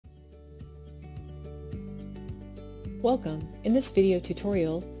Welcome! In this video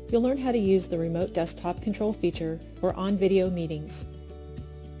tutorial, you'll learn how to use the Remote Desktop Control feature for on-video meetings.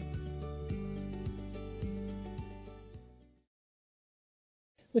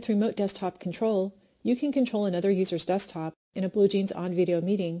 With Remote Desktop Control, you can control another user's desktop in a BlueJeans onVideo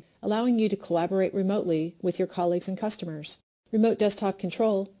meeting, allowing you to collaborate remotely with your colleagues and customers. Remote Desktop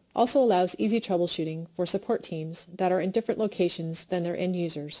Control also allows easy troubleshooting for support teams that are in different locations than their end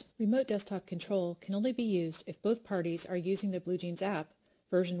users. Remote Desktop Control can only be used if both parties are using the BlueJeans app,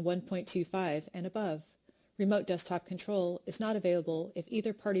 version 1.25 and above. Remote Desktop Control is not available if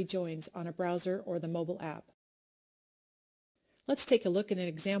either party joins on a browser or the mobile app. Let's take a look at an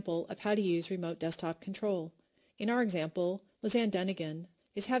example of how to use Remote Desktop Control. In our example, Lizanne Dunnigan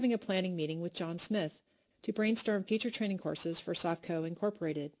is having a planning meeting with John Smith to brainstorm future training courses for Softco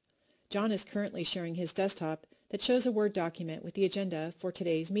Incorporated. John is currently sharing his desktop that shows a Word document with the agenda for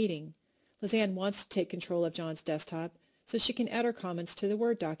today's meeting. Lizanne wants to take control of John's desktop so she can add her comments to the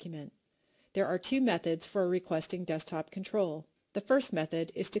Word document. There are two methods for requesting desktop control. The first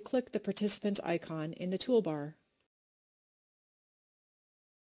method is to click the participant's icon in the toolbar.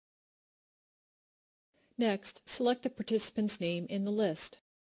 Next, select the participant's name in the list,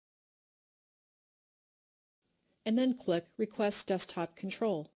 and then click Request Desktop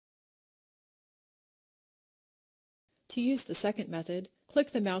Control. To use the second method,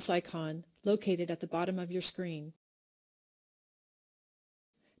 click the mouse icon located at the bottom of your screen.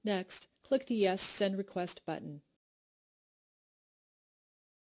 Next, click the Yes, Send Request button.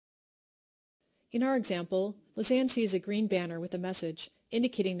 In our example, Lizanne sees a green banner with a message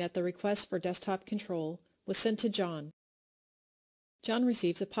indicating that the request for desktop control was sent to John. John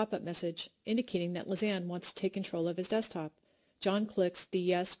receives a pop-up message indicating that Lizanne wants to take control of his desktop. John clicks the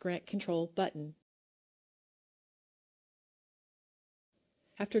Yes, Grant Control button.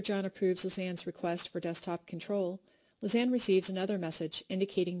 After John approves Lizanne's request for desktop control, Lizanne receives another message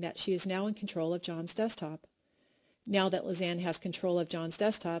indicating that she is now in control of John's desktop. Now that Lizanne has control of John's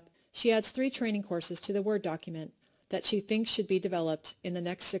desktop, she adds 3 training courses to the Word document that she thinks should be developed in the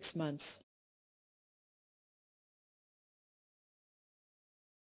next 6 months.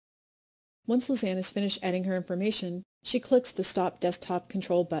 Once Lizanne is finished adding her information, she clicks the Stop Desktop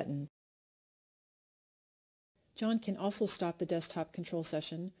Control button. John can also stop the desktop control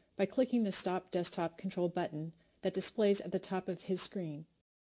session by clicking the Stop Desktop Control button that displays at the top of his screen.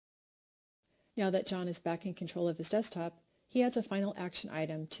 Now that John is back in control of his desktop, he adds a final action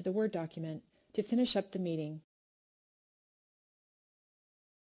item to the Word document to finish up the meeting.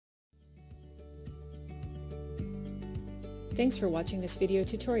 Thanks for watching this video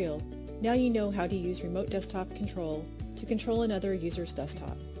tutorial. Now you know how to use Remote Desktop Control to control another user's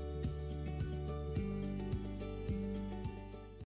desktop.